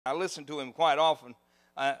I listen to him quite often.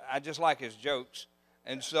 I just like his jokes.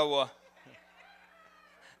 And so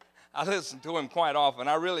I listen to him quite often.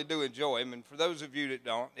 I really do enjoy him. And for those of you that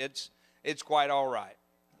don't, it's quite all right.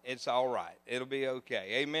 It's all right. It'll be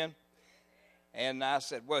okay. Amen? And I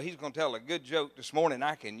said, well, he's going to tell a good joke this morning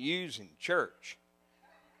I can use in church.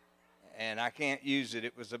 And I can't use it.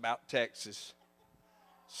 It was about Texas.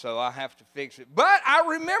 So I have to fix it. But I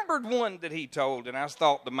remembered one that he told, and I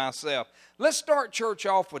thought to myself, let's start church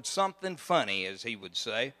off with something funny, as he would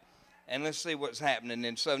say, and let's see what's happening.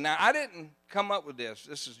 And so now I didn't come up with this.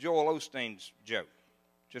 This is Joel Osteen's joke.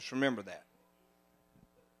 Just remember that.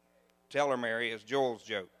 Tell her, Mary, it's Joel's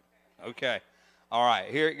joke. Okay. All right,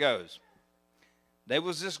 here it goes. There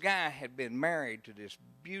was this guy had been married to this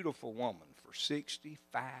beautiful woman for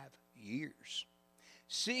 65 years.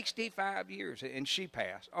 65 years, and she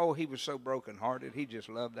passed. Oh, he was so brokenhearted. He just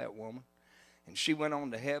loved that woman. And she went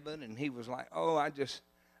on to heaven, and he was like, oh,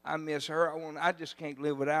 I miss her. I just can't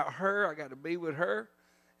live without her. I got to be with her.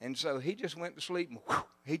 And so he just went to sleep, and whew,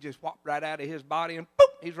 he just walked right out of his body, and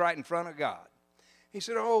boop, he's right in front of God. He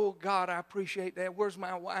said, oh, God, I appreciate that. Where's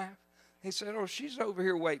my wife? He said, oh, she's over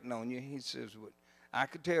here waiting on you. He says, well, I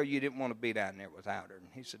could tell you didn't want to be down there without her. And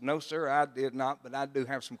he said, no, sir, I did not, but I do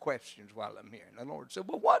have some questions while I'm here. And the Lord said,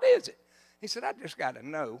 well, what is it? He said, I just got to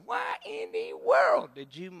know, why in the world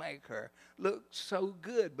did you make her look so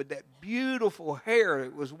good with that beautiful hair?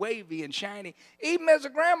 It was wavy and shiny. Even as a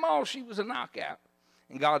grandma, she was a knockout.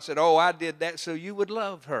 And God said, oh, I did that so you would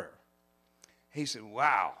love her. He said,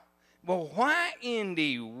 wow. Well, why in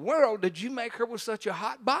the world did you make her with such a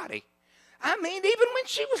hot body? I mean, even when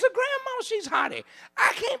she was a grandma, she's hottie.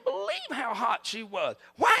 I can't believe how hot she was.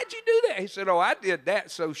 Why'd you do that? He said, oh, I did that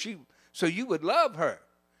so you would love her.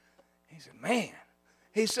 He said, man.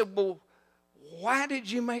 He said, well, why did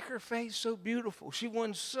you make her face so beautiful? She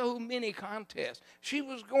won so many contests. She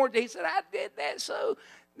was gorgeous. He said, I did that so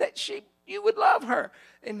that you would love her.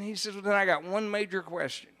 And he said, well, then I got one major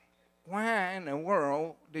question. Why in the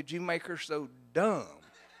world did you make her so dumb?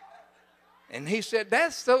 And he said,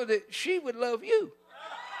 that's so that she would love you.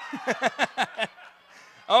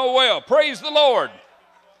 Oh, well, praise the Lord.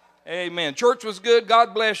 Amen. Church was good.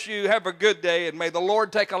 God bless you. Have a good day. And may the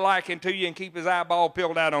Lord take a liking to you and keep his eyeball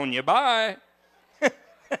peeled out on you. Bye.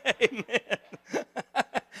 Amen.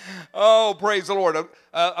 Oh, praise the Lord.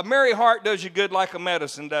 A merry heart does you good like a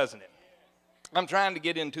medicine, doesn't it? I'm trying to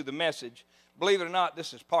get into the message. Believe it or not,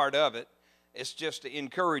 this is part of it. It's just to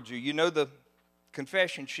encourage you. You know the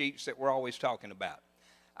confession sheets that we're always talking about.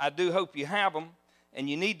 I do hope you have them, and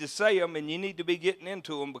you need to say them, and you need to be getting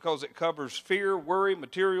into them because it covers fear, worry,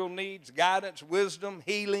 material needs, guidance, wisdom,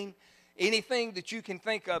 healing, anything that you can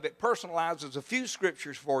think of. It personalizes a few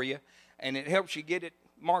scriptures for you, and it helps you get it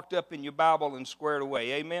marked up in your Bible and squared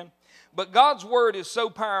away. Amen? But God's word is so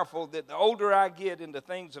powerful that the older I get into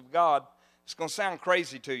things of God, it's going to sound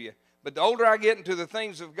crazy to you, but the older I get into the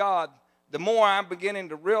things of God, the more I'm beginning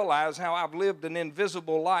to realize how I've lived an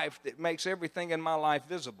invisible life that makes everything in my life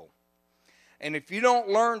visible. And if you don't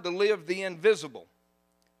learn to live the invisible,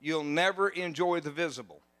 you'll never enjoy the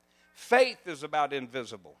visible. Faith is about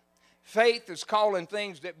invisible. Faith is calling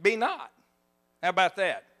things that be not. How about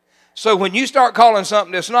that? So when you start calling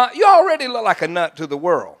something that's not, you already look like a nut to the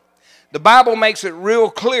world. The Bible makes it real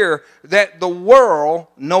clear that the world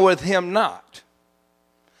knoweth him not.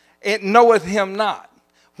 It knoweth him not.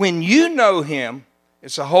 When you know him,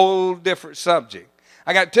 it's a whole different subject.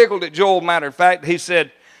 I got tickled at Joel, matter of fact. He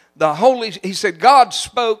said, God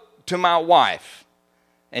spoke to my wife.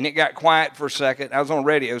 And it got quiet for a second. I was on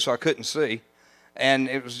radio, so I couldn't see. And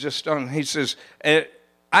it was just stunning. He says,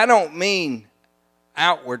 I don't mean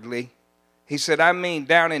outwardly. He said, I mean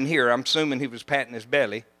down in here. I'm assuming he was patting his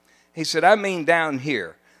belly. He said, I mean down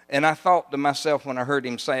here. And I thought to myself when I heard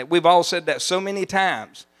him say it, we've all said that so many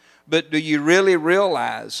times. But do you really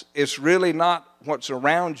realize it's really not what's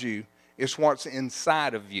around you, it's what's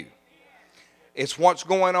inside of you. It's what's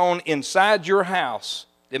going on inside your house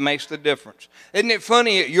that makes the difference. Isn't it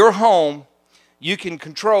funny, at your home, you can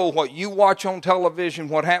control what you watch on television,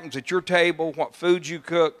 what happens at your table, what foods you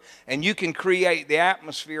cook, and you can create the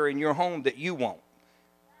atmosphere in your home that you want.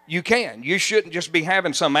 You can. You shouldn't just be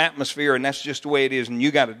having some atmosphere and that's just the way it is and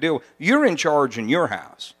you got to deal with it. You're in charge in your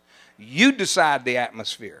house. You decide the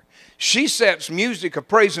atmosphere. She sets music of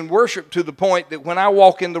praise and worship to the point that when I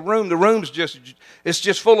walk in the room's it's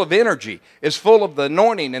just full of energy. It's full of the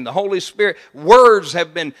anointing and the Holy Spirit. Words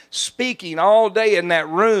have been speaking all day in that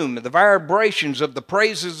room, the vibrations of the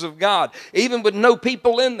praises of God, even with no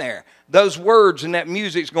people in there. Those words and that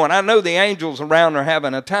music's going. I know the angels around are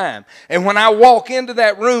having a time. And when I walk into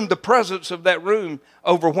that room, the presence of that room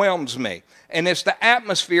overwhelms me. And it's the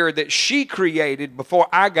atmosphere that she created before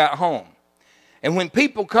I got home. And when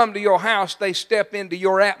people come to your house, they step into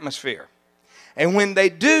your atmosphere. And when they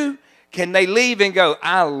do, can they leave and go,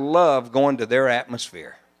 I love going to their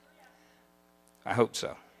atmosphere? I hope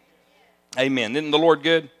so. Amen. Isn't the Lord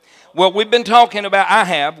good? Well, we've been talking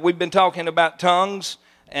about tongues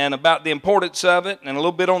and about the importance of it, and a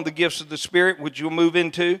little bit on the gifts of the Spirit, which we'll move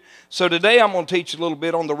into. So today I'm going to teach a little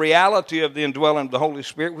bit on the reality of the indwelling of the Holy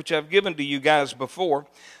Spirit, which I've given to you guys before.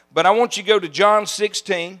 But I want you to go to John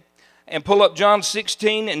 16 and pull up John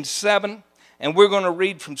 16 and 7, and we're going to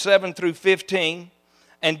read from 7 through 15.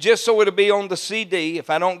 And just so it'll be on the CD, if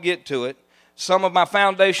I don't get to it, some of my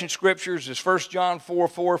foundation scriptures is 1 John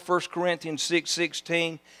 4:4, 1 Corinthians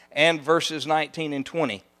 6:16, and verses 19 and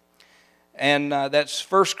 20. And that's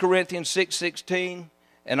 1 Corinthians 6:16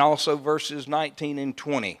 and also verses 19 and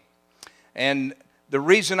 20. And the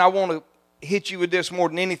reason I want to hit you with this more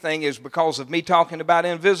than anything is because of me talking about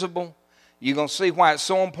invisible. You're going to see why it's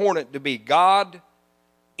so important to be God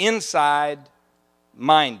inside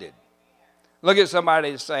minded. Look at somebody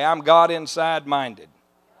and say, I'm God inside minded.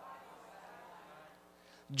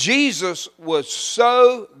 Jesus was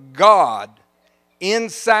so God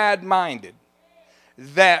inside minded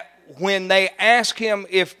that when they asked him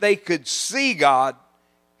if they could see God,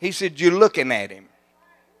 he said, you're looking at him.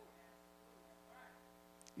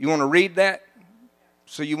 You want to read that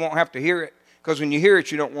so you won't have to hear it? Because when you hear it,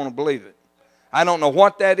 you don't want to believe it. I don't know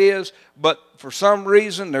what that is, but for some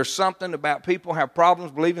reason, there's something about people have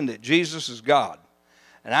problems believing that Jesus is God.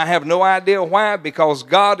 And I have no idea why, because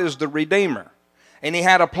God is the Redeemer. And he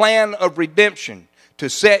had a plan of redemption to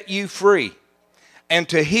set you free and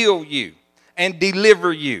to heal you and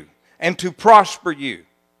deliver you and to prosper you.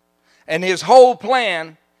 And his whole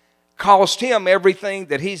plan cost him everything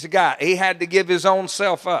that he's got. He had to give his own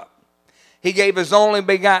self up. He gave his only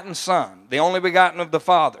begotten Son, the only begotten of the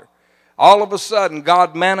Father. All of a sudden,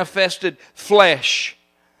 God manifested flesh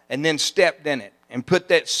and then stepped in it and put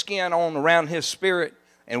that skin on around his spirit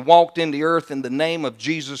and walked in the earth in the name of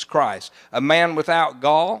Jesus Christ. A man without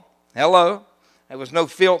gall. Hello. There was no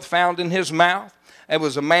filth found in his mouth. It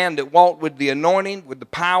was a man that walked with the anointing, with the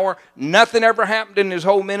power. Nothing ever happened in his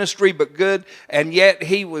whole ministry but good. And yet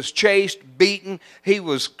he was chased, beaten. He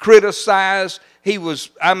was criticized. He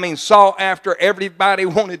was, sought after. Everybody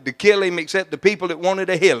wanted to kill him except the people that wanted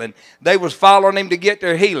a healing. They was following him to get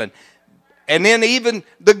their healing. And then even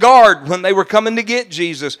the guard, when they were coming to get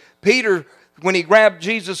Jesus, Peter, when he grabbed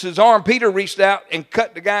Jesus' arm, Peter reached out and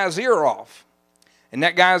cut the guy's ear off. And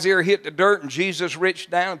that guy's ear hit the dirt, and Jesus reached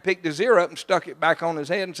down and picked his ear up and stuck it back on his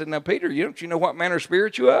head and said, now, Peter, don't you know what manner of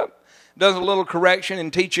spirit you up? Does a little correction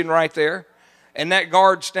and teaching right there. And that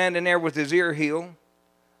guard standing there with his ear healed.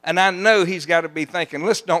 And I know he's got to be thinking,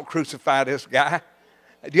 let's don't crucify this guy.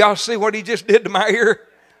 Do y'all see what he just did to my ear?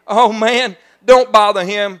 Oh, man, don't bother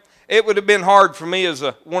him. It would have been hard for me as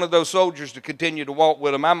one of those soldiers to continue to walk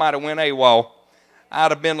with him. I might have went AWOL.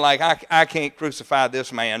 I'd have been like, I can't crucify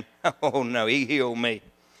this man. Oh, no, he healed me.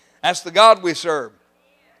 That's the God we serve.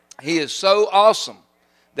 He is so awesome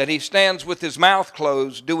that he stands with his mouth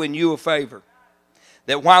closed doing you a favor.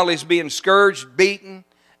 That while he's being scourged, beaten,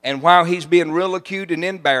 and while he's being ridiculed and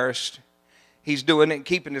embarrassed, he's doing it and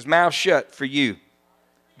keeping his mouth shut for you.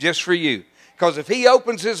 Just for you. Because if he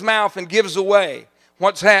opens his mouth and gives away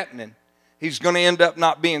what's happening, he's going to end up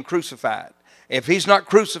not being crucified. If he's not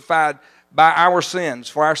crucified by our sins,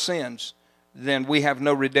 for our sins, then we have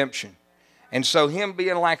no redemption. And so him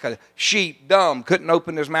being like a sheep, dumb, couldn't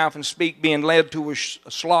open his mouth and speak, being led to a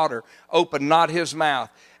slaughter, opened not his mouth.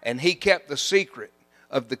 And he kept the secret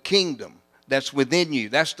of the kingdom that's within you.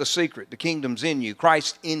 That's the secret. The kingdom's in you.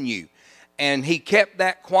 Christ in you. And he kept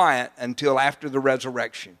that quiet until after the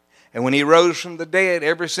resurrection. And when he rose from the dead,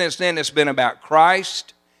 ever since then, it's been about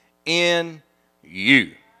Christ in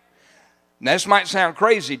you. Now, this might sound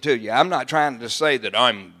crazy to you. I'm not trying to say that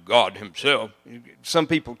I'm God himself. Some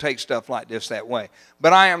people take stuff like this that way.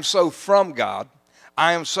 But I am so from God.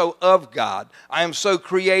 I am so of God. I am so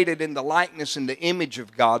created in the likeness and the image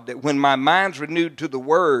of God that when my mind's renewed to the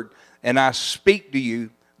Word and I speak to you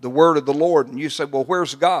the Word of the Lord and you say, well,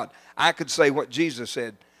 where's God? I could say what Jesus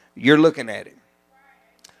said. You're looking at him.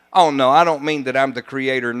 Oh, no, I don't mean that I'm the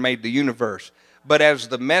creator and made the universe. But as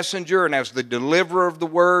the messenger and as the deliverer of the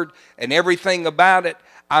word and everything about it,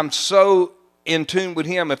 I'm so in tune with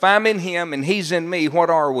him. If I'm in him and he's in me, what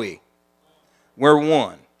are we? We're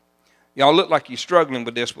one. Y'all look like you're struggling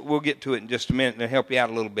with this, but we'll get to it in just a minute and help you out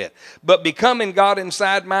a little bit. But becoming God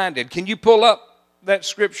inside minded. Can you pull up that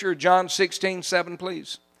scripture, John 16:7,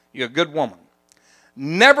 please? You're a good woman.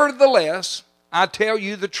 Nevertheless, I tell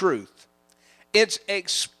you the truth. It's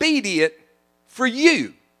expedient for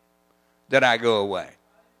you that I go away.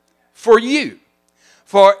 For you.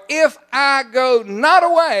 For if I go not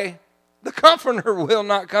away, the Comforter will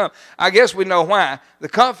not come. I guess we know why. The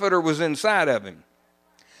Comforter was inside of him.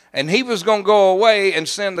 And he was going to go away and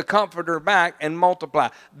send the Comforter back and multiply.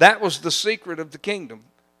 That was the secret of the kingdom.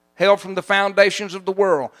 Held from the foundations of the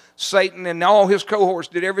world. Satan and all his cohorts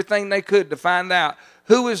did everything they could to find out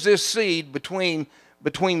who is this seed between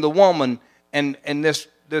the woman and this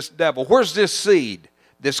devil. Where's this seed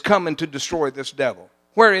that's coming to destroy this devil?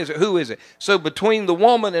 Where is it? Who is it? So between the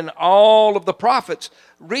woman and all of the prophets,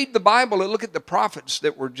 read the Bible and look at the prophets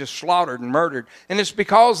that were just slaughtered and murdered. And it's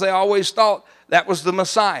because they always thought that was the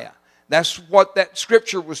Messiah. That's what that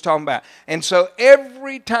scripture was talking about. And so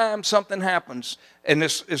every time something happens, and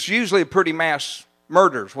it's usually a pretty mass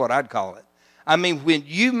murder is what I'd call it. I mean, when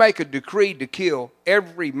you make a decree to kill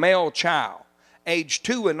every male child, age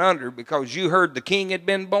 2 and under, because you heard the king had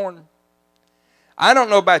been born. I don't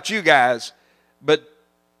know about you guys, but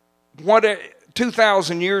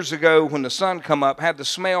 2,000 years ago when the sun come up, had the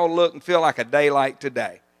smell, look, and feel like a day like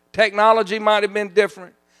today. Technology might have been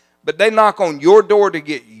different, but they knock on your door to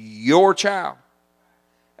get your child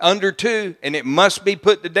under 2, and it must be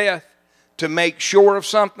put to death to make sure of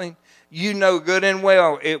something. You know good and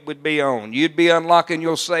well it would be on. You'd be unlocking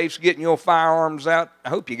your safes, getting your firearms out. I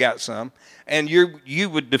hope you got some. And you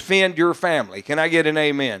would defend your family. Can I get an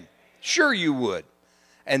amen? Sure you would.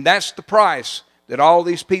 And that's the price that all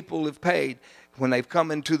these people have paid when they've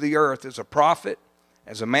come into the earth as a prophet,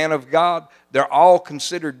 as a man of God. They're all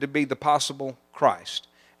considered to be the possible Christ.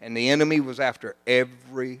 And the enemy was after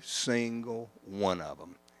every single one of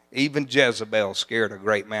them. Even Jezebel scared a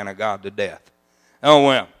great man of God to death. Oh,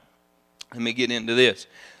 well, let me get into this.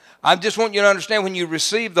 I just want you to understand, when you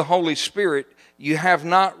receive the Holy Spirit, you have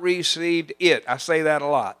not received it. I say that a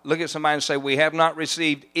lot. Look at somebody and say, we have not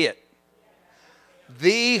received it.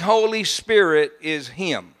 The Holy Spirit is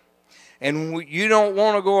him. And you don't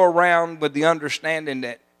want to go around with the understanding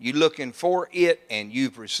that you're looking for it and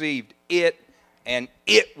you've received it and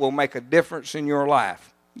it will make a difference in your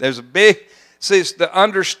life. There's a big, see, it's the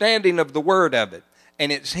understanding of the word of it,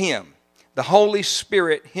 and it's him. The Holy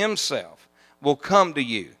Spirit himself will come to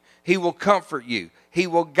you. He will comfort you. He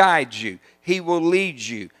will guide you. He will lead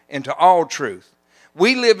you into all truth.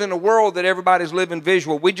 We live in a world that everybody's living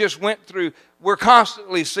visual. We just went through, we're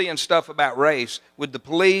constantly seeing stuff about race with the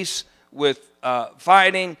police, with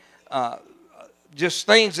fighting, just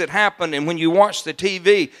things that happen. And when you watch the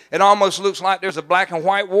TV, it almost looks like there's a black and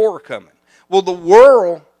white war coming. Well, the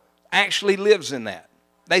world actually lives in that.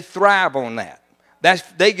 They thrive on that.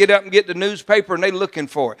 They get up and get the newspaper and they're looking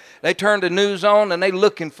for it. They turn the news on and they're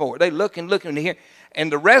looking for it. They looking to hear.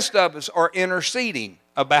 And the rest of us are interceding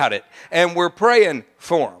about it. And we're praying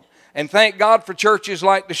for them. And thank God for churches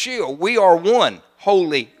like the Shield. We are one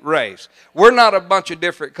holy race. We're not a bunch of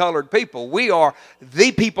different colored people. We are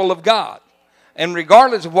the people of God. And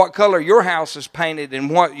regardless of what color your house is painted and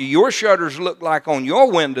what your shutters look like on your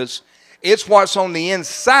windows, it's what's on the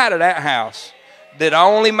inside of that house that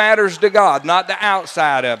only matters to God, not the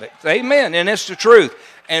outside of it. Amen. And it's the truth.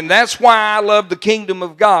 And that's why I love the kingdom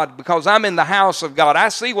of God, because I'm in the house of God. I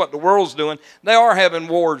see what the world's doing. They are having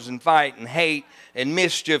wars and fight and hate and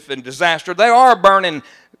mischief and disaster. They are burning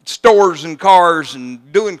stores and cars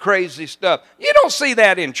and doing crazy stuff. You don't see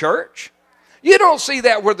that in church. You don't see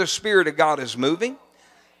that where the Spirit of God is moving.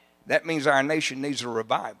 That means our nation needs a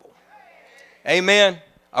revival. Amen.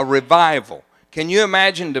 A revival. Can you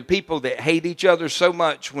imagine the people that hate each other so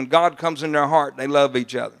much, when God comes in their heart, they love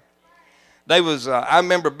each other? I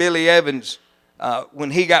remember Billy Evans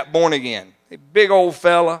when he got born again. A big old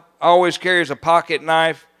fella, always carries a pocket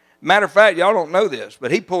knife. Matter of fact, y'all don't know this,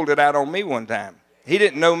 but he pulled it out on me one time. He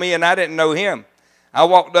didn't know me and I didn't know him. I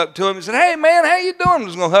walked up to him and said, "Hey man, how you doing?" I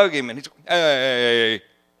was going to hug him, and he's going, "Hey,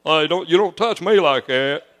 you don't touch me like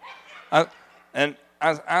that."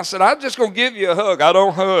 I said, "I'm just going to give you a hug. I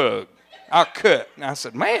don't hug. I cut." And I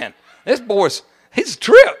said, "Man, this boy's, he's a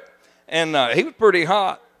trip." And he was pretty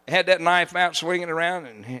hot. He had that knife out swinging around,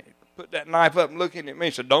 and he put that knife up and looking at me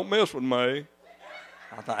and said, "Don't mess with me."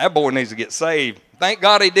 I thought, that boy needs to get saved. Thank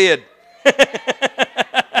God he did.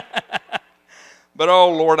 But,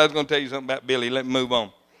 oh, Lord, I was going to tell you something about Billy. Let me move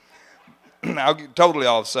on. I'll get totally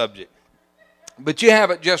off subject. But you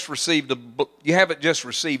haven't just received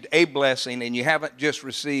a blessing, and you haven't just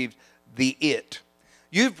received the it.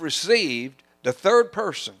 You've received the third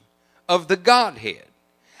person of the Godhead.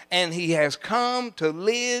 And he has come to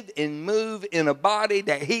live and move in a body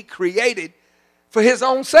that he created for his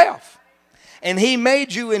own self. And he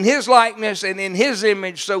made you in his likeness and in his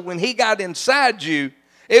image, so when he got inside you,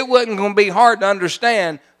 it wasn't going to be hard to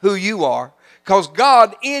understand who you are, because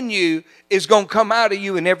God in you is going to come out of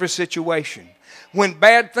you in every situation. When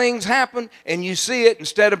bad things happen and you see it,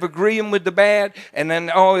 instead of agreeing with the bad and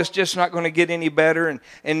then, oh, it's just not going to get any better.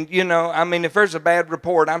 And you know, I mean, if there's a bad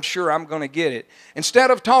report, I'm sure I'm going to get it.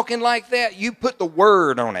 Instead of talking like that, you put the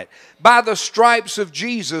word on it. By the stripes of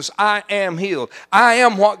Jesus, I am healed. I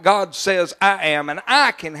am what God says I am, and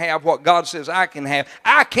I can have what God says I can have.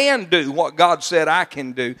 I can do what God said I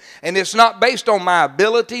can do. And it's not based on my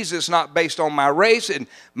abilities. It's not based on my race. And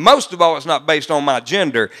most of all, it's not based on my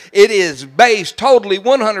gender. It is based totally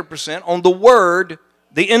 100% on the Word,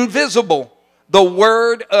 the invisible, the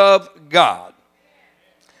Word of God.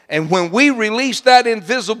 And when we release that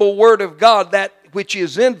invisible Word of God, that which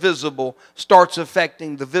is invisible starts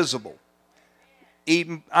affecting the visible.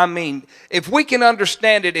 Even, I mean, if we can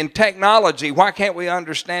understand it in technology, why can't we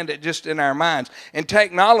understand it just in our minds? In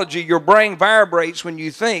technology, your brain vibrates when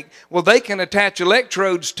you think. Well, they can attach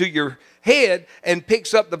electrodes to your head and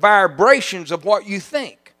picks up the vibrations of what you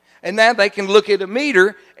think. And now they can look at a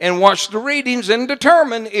meter and watch the readings and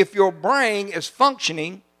determine if your brain is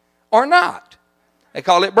functioning or not. They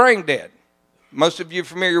call it brain dead. Most of you are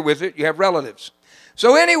familiar with it. You have relatives.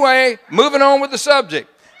 So anyway, moving on with the subject.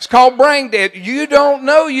 It's called brain dead. You don't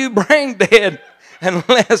know you brain dead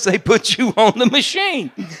unless they put you on the machine.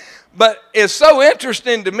 But it's so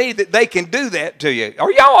interesting to me that they can do that to you.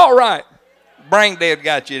 Are y'all all right? Brain dead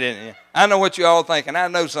got you, didn't you? I know what you all thinking. I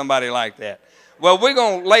know somebody like that. Well, we're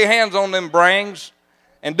going to lay hands on them brains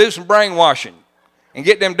and do some brainwashing and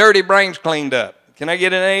get them dirty brains cleaned up. Can I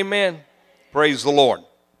get an amen? Praise the Lord.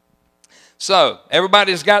 So,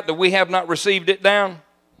 everybody's got the we have not received it down.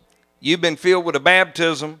 You've been filled with a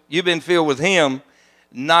baptism. You've been filled with Him.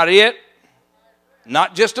 Not it.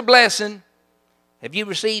 Not just a blessing. Have you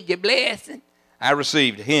received your blessing? I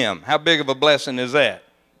received Him. How big of a blessing is that?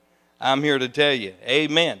 I'm here to tell you.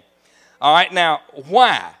 Amen. All right, now,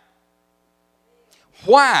 why?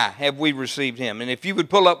 Why have we received Him? And if you would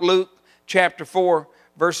pull up Luke chapter 4,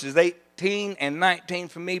 verses 18 and 19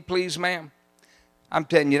 for me, please, ma'am. I'm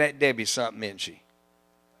telling you, that Debbie's something, isn't she?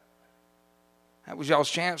 That was y'all's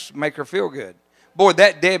chance to make her feel good. Boy,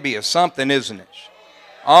 that Debbie is something, isn't it?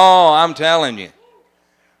 Oh, I'm telling you.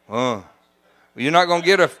 Oh, you're not going to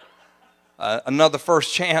get another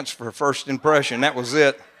first chance for a first impression. That was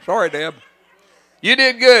it. Sorry, Deb. You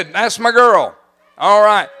did good. That's my girl. All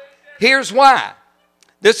right. Here's why.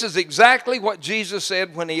 This is exactly what Jesus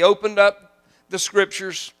said when He opened up the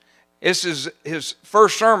Scriptures. This is His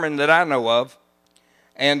first sermon that I know of.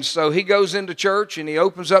 And so He goes into church and He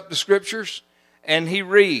opens up the Scriptures and He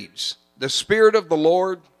reads, "The Spirit of the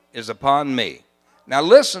Lord is upon me." Now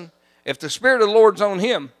listen, if the Spirit of the Lord's on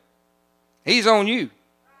Him, He's on you.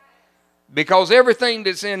 Because everything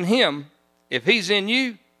that's in Him, if He's in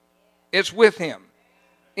you, it's with Him,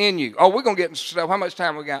 in you. Oh, we're going to get into stuff. How much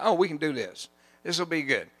time we got? Oh, we can do this. This will be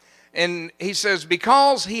good. And He says,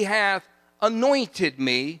 because He hath anointed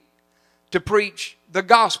me to preach the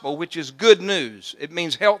gospel, which is good news. It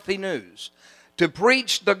means healthy news. To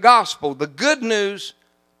preach the gospel, the good news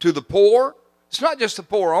to the poor. It's not just the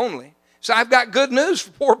poor only. So I've got good news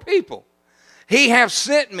for poor people. He hath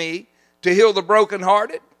sent me to heal the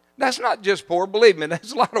brokenhearted. That's not just poor. Believe me,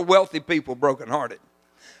 there's a lot of wealthy people brokenhearted.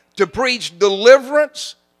 To preach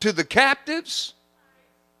deliverance to the captives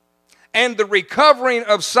and the recovering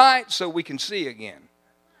of sight so we can see again.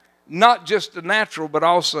 Not just the natural, but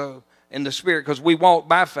also in the spirit, because we walk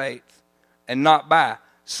by faith and not by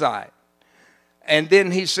sight. And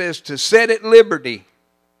then He says to set at liberty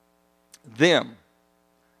them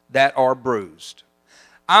that are bruised.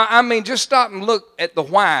 I mean, just stop and look at the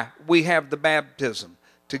why we have the baptism.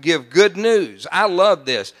 To give good news. I love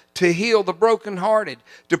this. To heal the brokenhearted.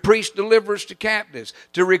 To preach deliverance to captives.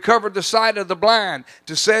 To recover the sight of the blind.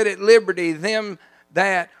 To set at liberty them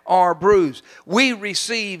that are bruised. We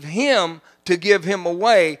receive Him to give Him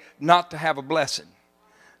away, not to have a blessing.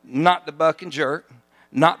 Not to buck and jerk.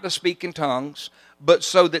 Not to speak in tongues. But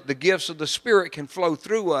so that the gifts of the Spirit can flow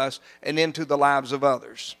through us and into the lives of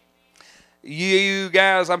others. You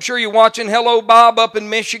guys, I'm sure you're watching Hello Bob up in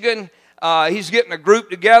Michigan. He's getting a group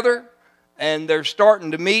together, and they're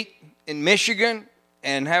starting to meet in Michigan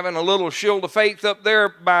and having a little shield of faith up there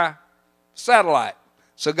by satellite.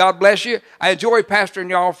 So God bless you. I enjoy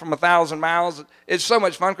pastoring y'all from 1,000 miles. It's so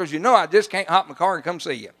much fun because I just can't hop in my car and come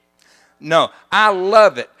see you. No, I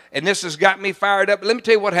love it. And this has got me fired up. Let me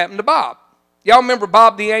tell you what happened to Bob. Y'all remember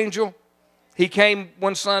Bob the Angel? He came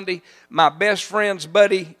one Sunday. My best friend's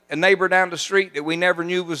buddy, a neighbor down the street that we never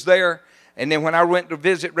knew was there. And then when I went to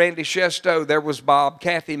visit Randy Shesto, there was Bob.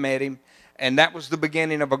 Kathy met him. And that was the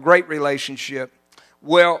beginning of a great relationship.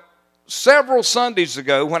 Well, several Sundays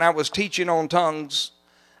ago when I was teaching on tongues,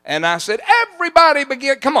 and I said, everybody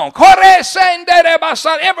begin, come on,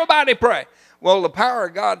 everybody pray. Well, the power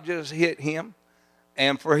of God just hit him.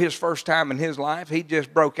 And for his first time in his life, he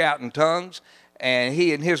just broke out in tongues. And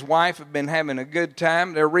he and his wife have been having a good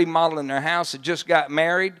time. They're remodeling their house. They just got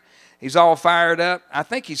married. He's all fired up. I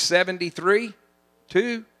think he's 73,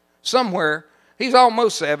 2, somewhere. He's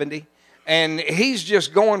almost 70. And he's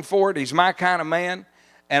just going for it. He's my kind of man.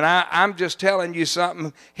 And I'm just telling you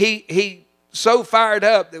something. He so fired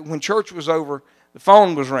up that when church was over, the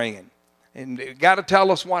phone was ringing. And got to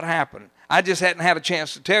tell us what happened. I just hadn't had a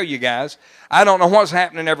chance to tell you guys. I don't know what's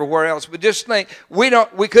happening everywhere else. But just think,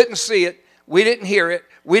 we couldn't see it. We didn't hear it.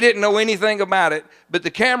 We didn't know anything about it. But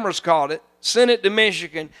the cameras caught it, sent it to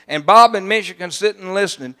Michigan, and Bob in Michigan sitting and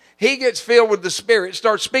listening. He gets filled with the Spirit,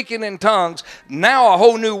 starts speaking in tongues. Now a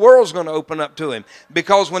whole new world's going to open up to him.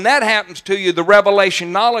 Because when that happens to you, the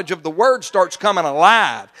revelation knowledge of the Word starts coming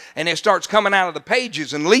alive. And it starts coming out of the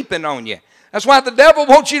pages and leaping on you. That's why the devil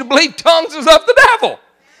wants you to believe tongues is of the devil.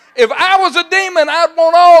 If I was a demon, I'd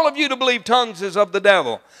want all of you to believe tongues is of the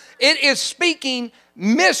devil. It is speaking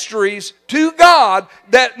mysteries to God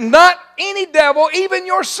that not any devil, even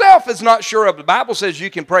yourself, is not sure of. The Bible says you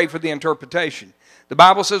can pray for the interpretation. The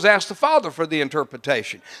Bible says ask the Father for the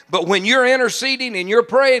interpretation. But when you're interceding and you're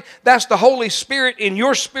praying, that's the Holy Spirit in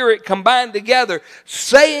your spirit combined together,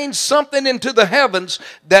 saying something into the heavens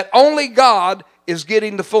that only God is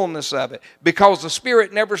getting the fullness of it. Because the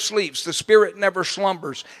Spirit never sleeps. The Spirit never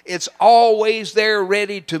slumbers. It's always there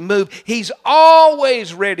ready to move. He's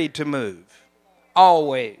always ready to move.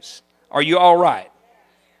 Always. Are you all right?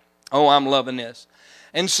 Oh, I'm loving this.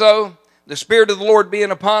 And so, the Spirit of the Lord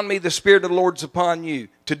being upon me, the Spirit of the Lord's upon you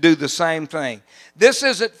to do the same thing. This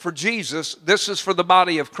isn't for Jesus. This is for the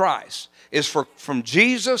body of Christ. It's from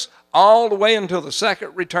Jesus all the way until the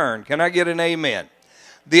second return. Can I get an amen?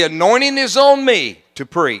 The anointing is on me to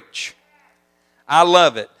preach. I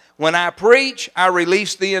love it. When I preach, I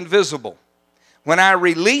release the invisible. When I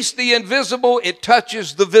release the invisible, it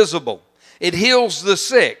touches the visible. It heals the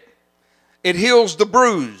sick. It heals the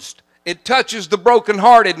bruised. It touches the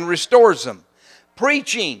brokenhearted and restores them.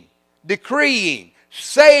 Preaching, decreeing,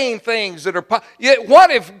 saying things that are... Yet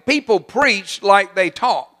what if people preach like they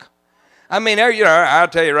talk? I mean, I'll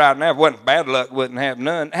tell you right now, if it wasn't bad luck, wouldn't have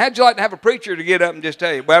none. How'd you like to have a preacher to get up and just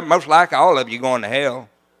tell you, well, most likely all of you going to hell?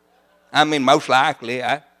 I mean, most likely,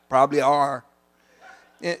 I probably are.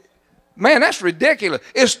 Man, that's ridiculous.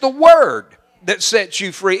 It's the Word that sets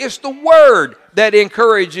you free. It's the Word that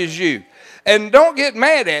encourages you. And don't get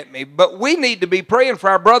mad at me, but we need to be praying for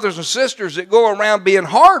our brothers and sisters that go around being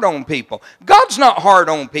hard on people. God's not hard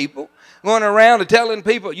on people. Going around and telling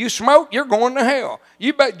people, you smoke, you're going to hell.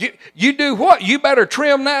 You do what? You better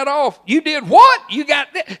trim that off. You did what? You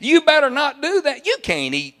got that. You better not do that. You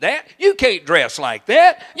can't eat that. You can't dress like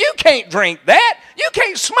that. You can't drink that. You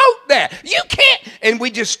can't smoke that. You can't. And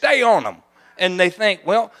we just stay on them. And they think,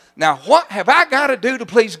 well, now what have I got to do to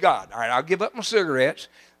please God? All right, I'll give up my cigarettes.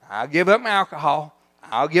 I'll give up my alcohol.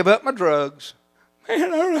 I'll give up my drugs.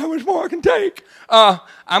 Man, I don't know how much more I can take.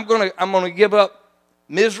 I'm gonna give up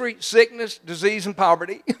misery, sickness, disease, and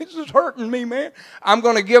poverty. This is hurting me, man. I'm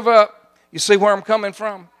going to give up. You see where I'm coming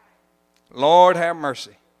from? Lord have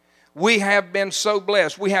mercy. We have been so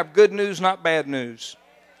blessed. We have good news, not bad news.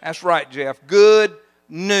 That's right, Jeff. Good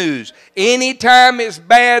news. Anytime it's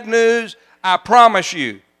bad news, I promise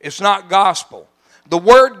you, it's not gospel. The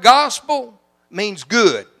word gospel means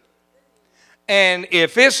good. And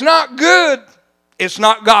if it's not good, it's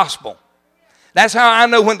not gospel. That's how I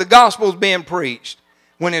know when the gospel is being preached.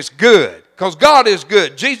 When it's good. Because God is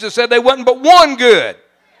good. Jesus said there wasn't but one good.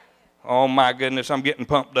 Oh my goodness, I'm getting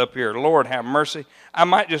pumped up here. Lord have mercy. I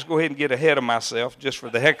might just go ahead and get ahead of myself just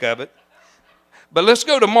for the heck of it. But let's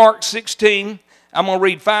go to Mark 16. I'm going to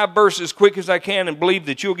read 5 verses as quick as I can and believe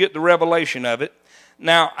that you'll get the revelation of it.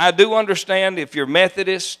 Now, I do understand if you're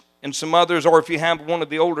Methodist and some others, or if you have one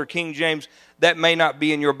of the older King James, that may not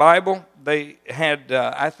be in your Bible. They had,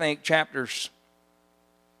 I think, chapters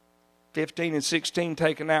 15 and 16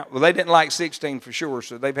 taken out. Well, they didn't like 16 for sure,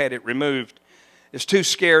 so they've had it removed. It's too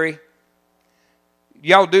scary.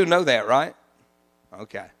 Y'all do know that, right?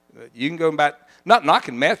 Okay. You can go back, not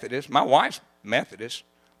knocking Methodists. My wife's Methodist.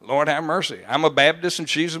 Lord have mercy. I'm a Baptist and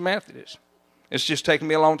she's a Methodist. It's just taken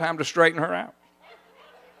me a long time to straighten her out.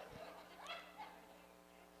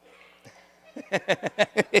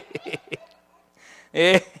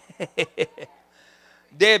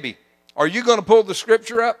 Debbie, are you going to pull the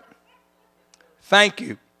scripture up? Thank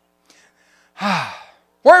you.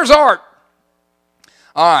 Where's Art?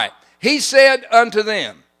 All right. He said unto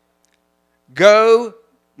them, go.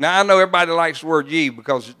 Now, I know everybody likes the word ye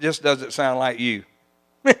because it just doesn't sound like you.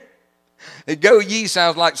 Go ye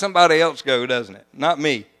sounds like somebody else go, doesn't it? Not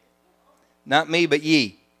me. Not me, but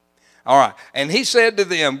ye. All right. And he said to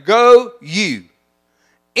them, go you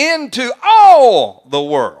into all the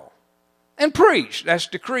world and preach. That's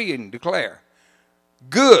decree and declare.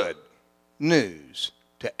 Good news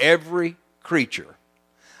to every creature.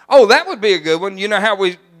 Oh, that would be a good one. You know how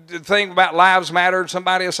we think about lives matter?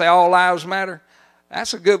 Somebody will say all lives matter.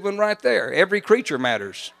 That's a good one right there. Every creature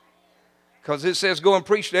matters. Because it says go and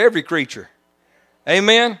preach to every creature.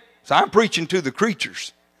 Amen? So I'm preaching to the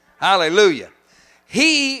creatures. Hallelujah.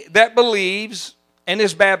 He that believes and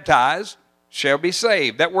is baptized shall be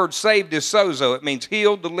saved. That word saved is sozo. It means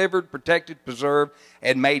healed, delivered, protected, preserved,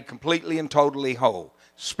 and made completely and totally whole.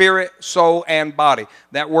 Spirit, soul, and body.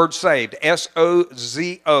 That word saved,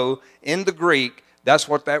 S-O-Z-O, in the Greek, that's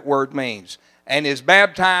what that word means. And is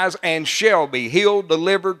baptized and shall be healed,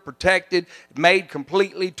 delivered, protected, made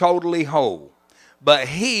completely, totally whole. But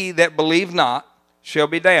he that believe not shall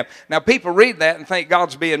be damned. Now people read that and think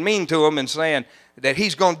God's being mean to them and saying that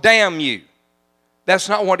he's going to damn you. That's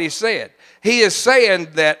not what he said. He is saying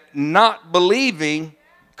that not believing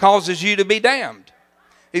causes you to be damned.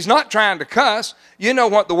 He's not trying to cuss. You know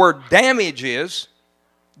what the word damage is.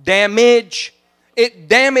 Damage. It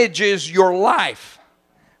damages your life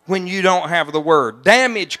when you don't have the word.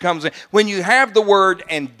 Damage comes in. When you have the word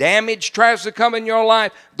and damage tries to come in your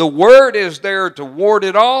life, the word is there to ward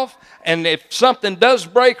it off. And if something does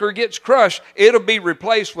break or gets crushed, it'll be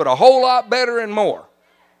replaced with a whole lot better and more.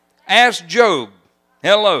 Ask Job,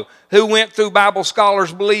 who went through, Bible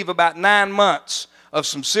scholars believe, about 9 months of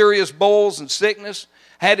some serious boils and sickness.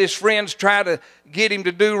 Had his friends try to get him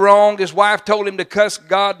to do wrong. His wife told him to cuss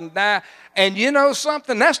God and die. And you know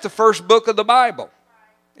something? That's the first book of the Bible,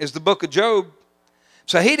 is the book of Job.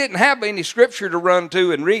 So he didn't have any scripture to run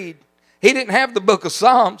to and read. He didn't have the book of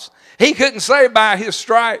Psalms. He couldn't say by his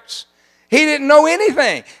stripes. He didn't know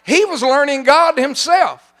anything. He was learning God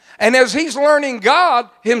himself. And as he's learning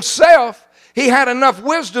God himself, he had enough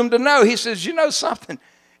wisdom to know. He says, you know something?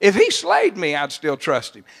 If he slayed me, I'd still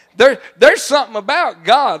trust him. There's something about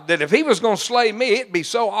God that if he was going to slay me, it'd be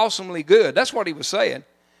so awesomely good. That's what he was saying.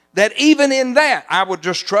 That even in that, I would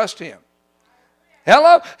just trust him.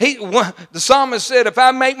 The psalmist said, if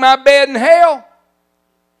I make my bed in hell,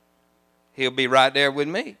 he'll be right there with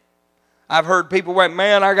me. I've heard people went,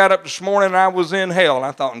 man, I got up this morning and I was in hell. And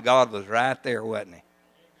I thought, and God was right there, wasn't he?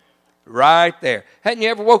 Right there. Hadn't you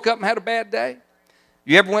ever woke up and had a bad day?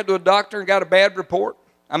 You ever went to a doctor and got a bad report?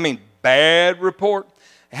 I mean, bad report.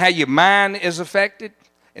 How your mind is affected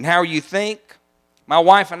and how you think. My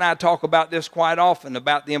wife and I talk about this quite often,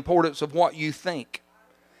 about the importance of what you think,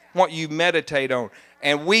 what you meditate on.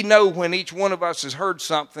 And we know when each one of us has heard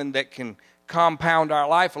something that can compound our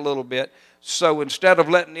life a little bit. So instead of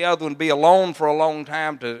letting the other one be alone for a long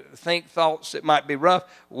time to think thoughts that might be rough,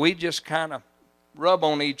 we just kind of rub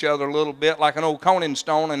on each other a little bit like an old Conan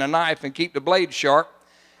stone and a knife and keep the blade sharp.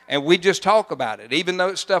 And we just talk about it, even though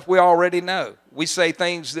it's stuff we already know. We say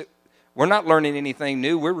things that we're not learning anything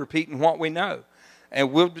new. We're repeating what we know.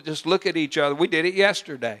 And we'll just look at each other. We did it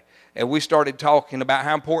yesterday. And we started talking about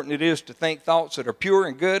how important it is to think thoughts that are pure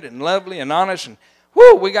and good and lovely and honest. And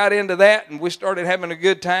we got into that and we started having a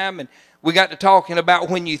good time. And we got to talking about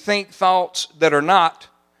when you think thoughts that are not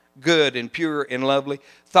good and pure and lovely,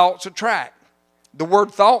 thoughts attract. The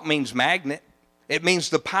word thought means magnet. It means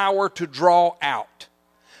the power to draw out.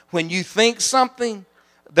 When you think something,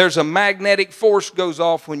 there's a magnetic force goes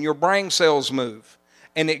off when your brain cells move.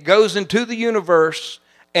 And it goes into the universe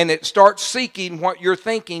and it starts seeking what you're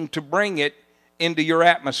thinking to bring it into your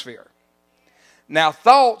atmosphere. Now,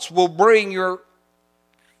 thoughts will bring your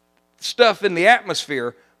stuff in the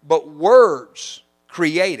atmosphere, but words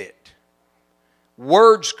create it.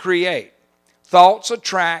 Words create. Thoughts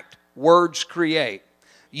attract, words create.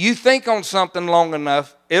 You think on something long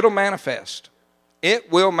enough, it'll manifest.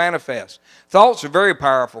 It will manifest. Thoughts are very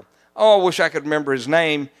powerful. Oh, I wish I could remember his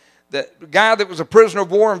name. The guy that was a prisoner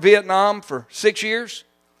of war in Vietnam for 6 years.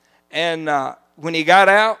 And when he got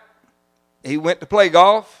out, he went to play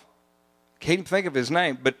golf. Can't think of his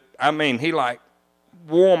name, but I mean, he like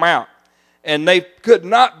wore him out. And they could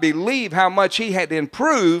not believe how much he had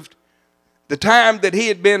improved the time that he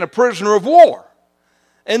had been a prisoner of war.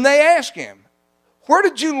 And they asked him, where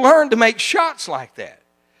did you learn to make shots like that?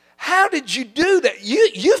 How did you do that?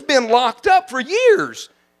 You've been locked up for years.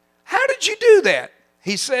 How did you do that?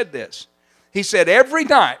 He said this. He said, every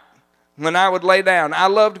night when I would lay down, I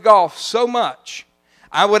loved golf so much,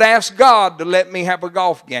 I would ask God to let me have a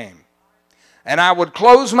golf game. And I would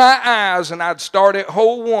close my eyes and I'd start at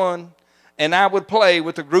hole 1 and I would play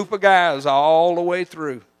with a group of guys all the way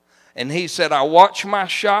through. And he said, I watched my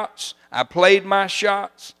shots, I played my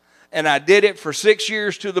shots, and I did it for 6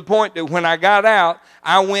 years to the point that when I got out,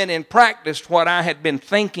 I went and practiced what I had been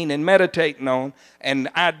thinking and meditating on and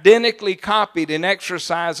identically copied and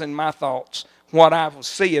exercising my thoughts, what I was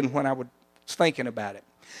seeing when I was thinking about it.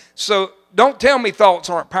 So don't tell me thoughts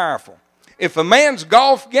aren't powerful. If a man's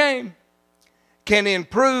golf game can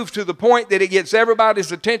improve to the point that it gets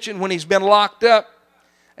everybody's attention when he's been locked up,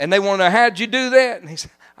 and they want to know, how'd you do that? And he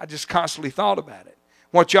said, I just constantly thought about it.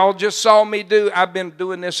 What y'all just saw me do, I've been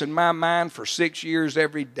doing this in my mind for 6 years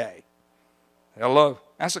every day. Hello.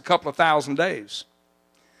 That's a couple of thousand days.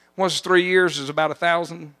 What's 3 years is about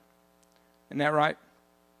 1,000? Isn't that right?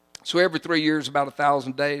 So every 3 years about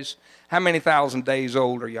 1,000 days. How many thousand days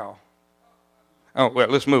old are y'all? Oh, well,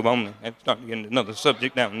 let's move on. Let's start getting another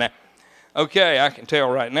subject down there. Okay, I can tell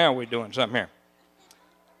right now we're doing something here.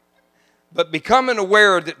 But becoming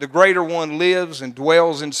aware that the greater one lives and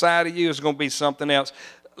dwells inside of you is going to be something else.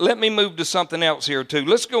 Let me move to something else here too.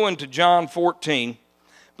 Let's go into John 14,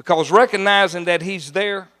 because recognizing that he's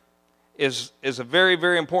there is a very,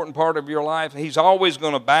 very important part of your life. He's always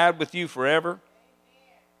going to abide with you forever.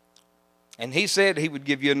 And he said he would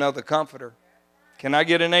give you another comforter. Can I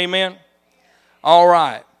get an amen? All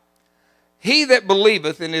right. He that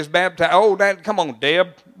believeth and is baptized. Oh, come on,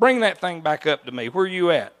 Deb. Bring that thing back up to me. Where are you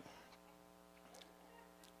at?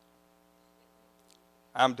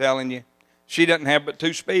 I'm telling you, she doesn't have but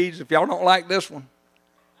 2 speeds. If y'all don't like this one.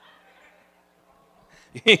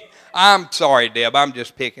 I'm sorry, Deb. I'm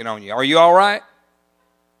just picking on you. Are you all right?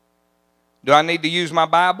 Do I need to use my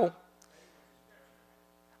Bible?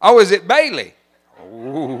 Oh, is it Bailey?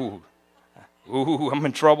 Ooh, I'm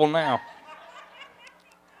in trouble now.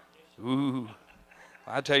 Ooh,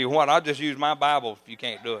 I tell you what, I'll just use my Bible if you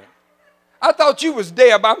can't do it. I thought you was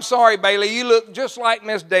Deb. I'm sorry, Bailey. You look just like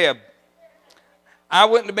Miss Deb. I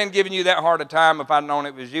wouldn't have been giving you that hard a time if I'd known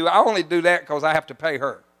it was you. I only do that because I have to pay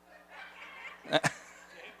her.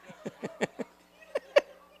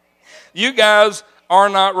 You guys are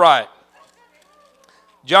not right.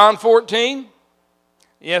 John 14.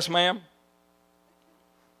 Yes, ma'am.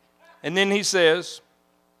 And then he says,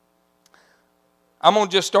 I'm going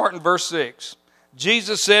to just start in verse 6.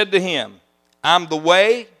 Jesus said to him, I'm the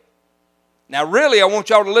way. Now, really, I want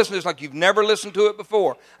y'all to listen to this like you've never listened to it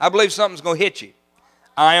before. I believe something's going to hit you.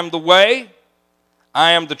 I am the way,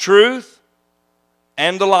 I am the truth,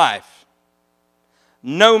 and the life.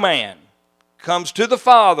 No man comes to the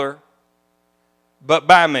Father but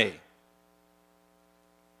by me.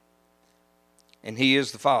 And he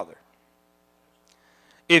is the Father.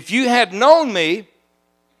 If you had known me,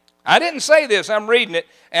 I didn't say this, I'm reading it,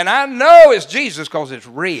 and I know it's Jesus because it's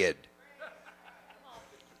red.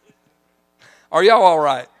 Are y'all all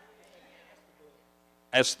right?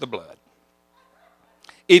 That's the blood.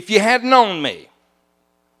 If you had known me,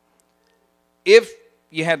 then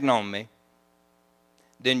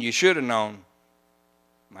you should have known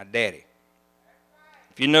my daddy.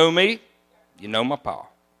 If you know me, you know my pa.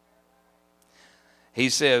 He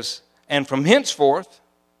says, and from henceforth,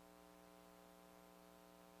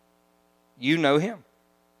 you know him,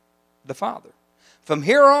 the Father. From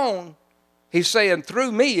here on, he's saying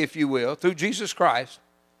through me, if you will, through Jesus Christ,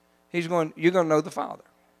 you're going to know the Father.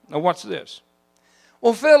 Now watch this.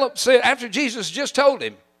 Well, Philip said, after Jesus just told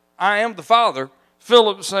him, I am the Father,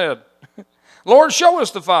 Philip said, Lord, show us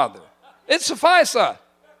the Father. It suffices.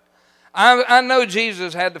 I know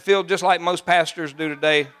Jesus had to feel just like most pastors do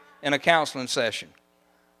today in a counseling session.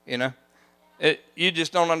 You know, you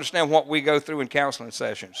just don't understand what we go through in counseling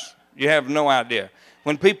sessions. You have no idea.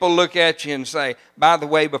 When people look at you and say, by the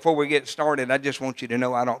way, before we get started, I just want you to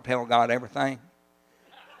know I don't tell God everything.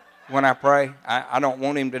 When I pray, I don't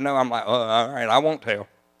want him to know. I'm like, oh, all right, I won't tell.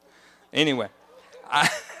 Anyway.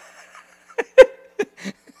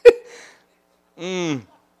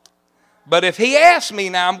 But if he asks me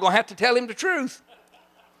now, I'm going to have to tell him the truth.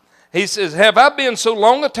 He says, have I been so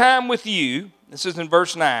long a time with you? This is in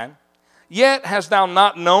verse 9. Yet hast thou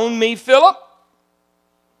not known me, Philip?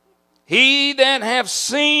 He that hath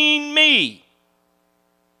seen me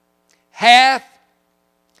hath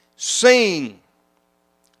seen,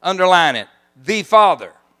 underline it, the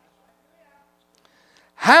Father.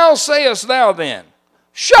 How sayest thou then,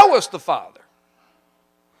 show us the Father?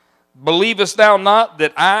 Believest thou not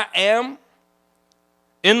that I am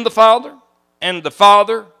in the Father, and the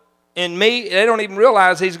Father in me? They don't even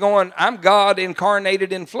realize he's going, I'm God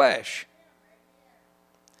incarnated in flesh.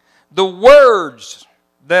 The words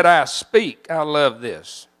that I speak, I love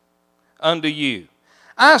this, unto you,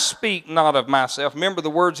 I speak not of myself. Remember,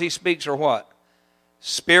 the words he speaks are what?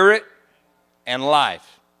 Spirit and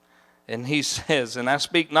life. And he says, and I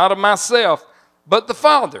speak not of myself, but the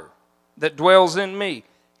Father that dwells in me.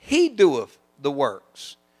 He doeth the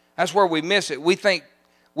works. That's where we miss it. We think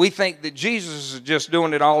that Jesus is just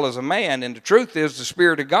doing it all as a man, and the truth is the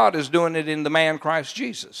Spirit of God is doing it in the man Christ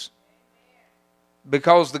Jesus.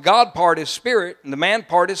 Because the God part is spirit and the man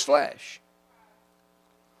part is flesh.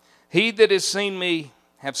 He that has seen me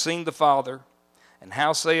have seen the Father, and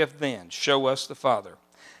how saith then, show us the Father?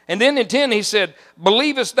 And then in 10 he said,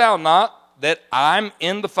 believest thou not that I'm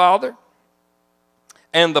in the Father,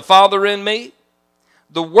 and the Father in me?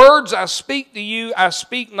 The words I speak to you, I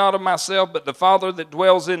speak not of myself, but the Father that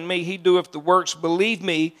dwells in me, he doeth the works. Believe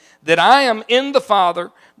me that I am in the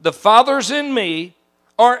Father's in me,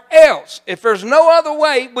 or else, if there's no other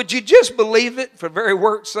way, would you just believe it for very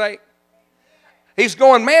work's sake? He's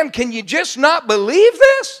going, man, can you just not believe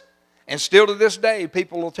this? And still to this day,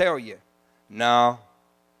 people will tell you, no,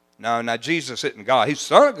 Jesus isn't God. He's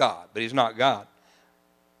Son of God, but he's not God.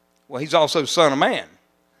 Well, he's also Son of Man.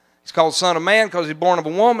 He's called Son of Man because he's born of a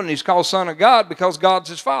woman, and he's called Son of God because God's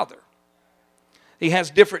his Father. He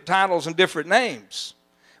has different titles and different names.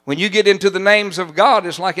 When you get into the names of God,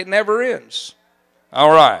 it's like it never ends.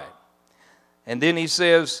 All right. And then he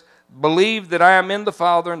says, believe that I am in the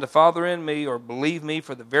Father and the Father in me, or believe me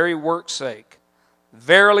for the very work's sake.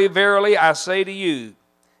 Verily, verily, I say to you,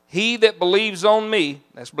 he that believes on me,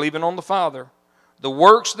 that's believing on the Father, the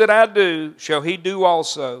works that I do shall he do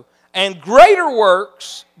also, and greater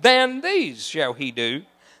works than these shall he do,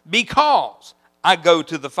 because I go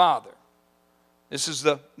to the Father. This is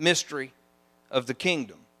the mystery of the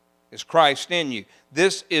kingdom, is Christ in you.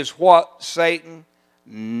 This is what Satan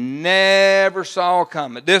never saw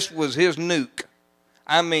coming. This was his nuke.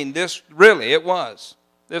 I mean, this really, it was.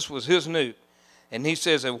 This was his nuke. And he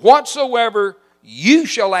says, and whatsoever you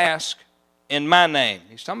shall ask in my name.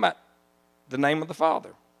 He's talking about the name of the Father,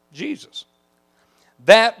 Jesus.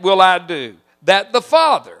 That will I do, that the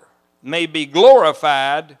Father may be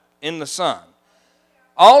glorified in the Son.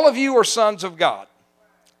 All of you are sons of God.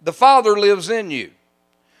 The Father lives in you.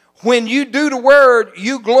 When you do the Word,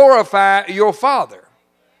 you glorify your Father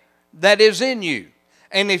that is in you.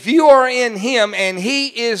 And if you are in Him and He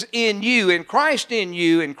is in you, and Christ in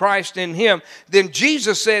you and Christ in Him, then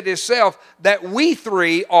Jesus said Himself that we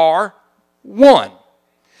three are one.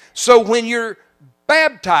 So when you're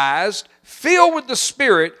baptized, filled with the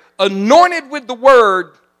Spirit, anointed with the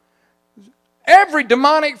Word, every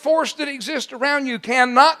demonic force that exists around you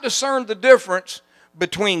cannot discern the difference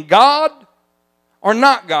between God or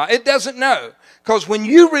not God. It doesn't know. Because when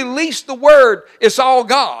you release the Word, it's all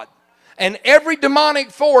God. And every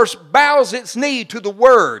demonic force bows its knee to the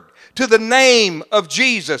Word, to the name of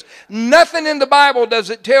Jesus. Nothing in the Bible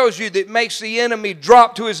does it tells you that makes the enemy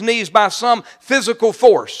drop to his knees by some physical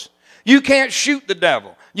force. You can't shoot the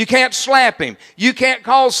devil. You can't slap him. You can't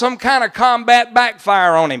cause some kind of combat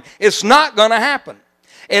backfire on him. It's not going to happen.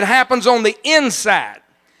 It happens on the inside.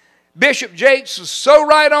 Bishop Jakes was so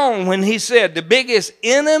right on when he said the biggest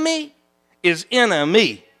enemy is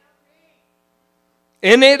enemy.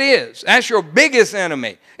 And it is. That's your biggest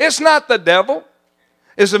enemy. It's not the devil.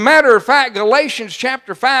 As a matter of fact, Galatians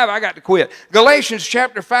chapter 5, I got to quit. Galatians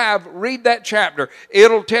chapter 5, read that chapter.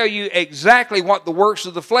 It'll tell you exactly what the works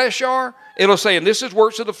of the flesh are. It'll say, and this is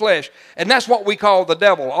works of the flesh. And that's what we call the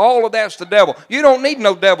devil. All of that's the devil. You don't need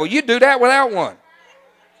no devil. You do that without one.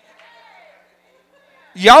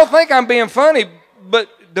 Y'all think I'm being funny, but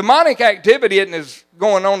demonic activity isn't as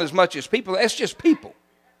going on as much as people. That's just people.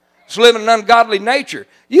 It's living an ungodly nature.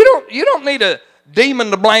 You don't need a demon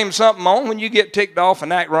to blame something on when you get ticked off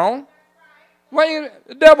and act wrong. Well,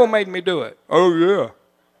 the devil made me do it. Oh, yeah.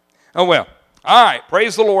 Oh, well. All right.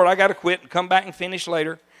 Praise the Lord. I got to quit and come back and finish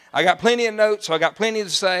later. I got plenty of notes, so I got plenty to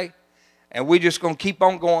say. And we're just going to keep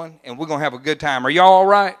on going, and we're going to have a good time. Are y'all all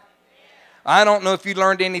right? I don't know if you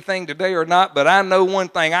learned anything today or not, but I know one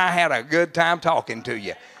thing. I had a good time talking to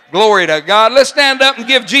you. Glory to God. Let's stand up and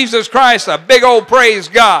give Jesus Christ a big old praise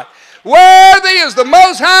God. Worthy is the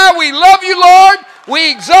Most High. We love you, Lord.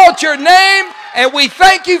 We exalt your name, and we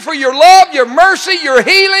thank you for your love, your mercy, your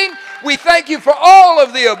healing. We thank you for all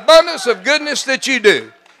of the abundance of goodness that you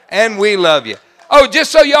do, and we love you. Oh,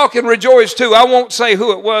 just so y'all can rejoice too, I won't say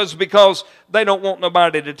who it was because they don't want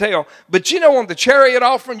nobody to tell. But you know, on the chariot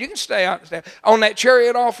offering, you can stay out. On that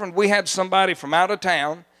chariot offering, we had somebody from out of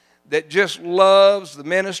town that just loves the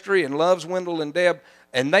ministry and loves Wendell and Deb,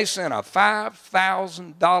 and they sent a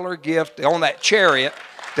 $5,000 gift on that chariot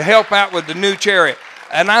to help out with the new chariot.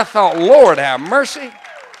 And I thought, Lord, have mercy.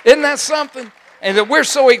 Isn't that something? And that we're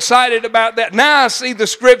so excited about that. Now I see the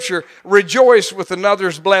scripture, rejoice with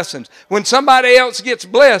another's blessings. When somebody else gets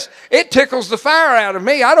blessed, it tickles the fire out of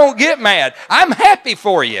me. I don't get mad. I'm happy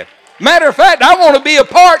for you. Matter of fact, I want to be a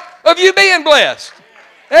part of you being blessed.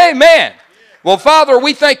 Amen. Well, Father,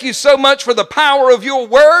 we thank you so much for the power of your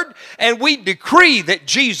word, and we decree that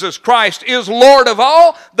Jesus Christ is Lord of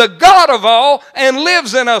all, the God of all, and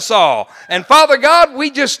lives in us all. And Father God,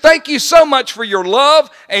 we just thank you so much for your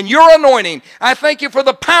love and your anointing. I thank you for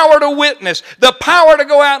the power to witness, the power to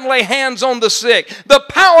go out and lay hands on the sick, the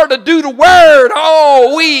power to do the word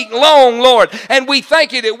all week long, Lord. And we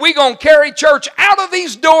thank you that we're going to carry church out of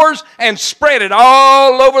these doors and spread it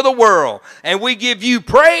all over the world. And we give you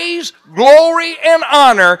praise, glory, and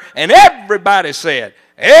honor, and everybody said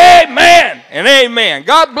amen and amen.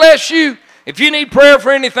 God bless you. If you need prayer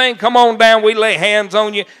for anything, come on down. We lay hands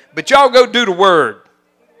on you, but y'all go do the word.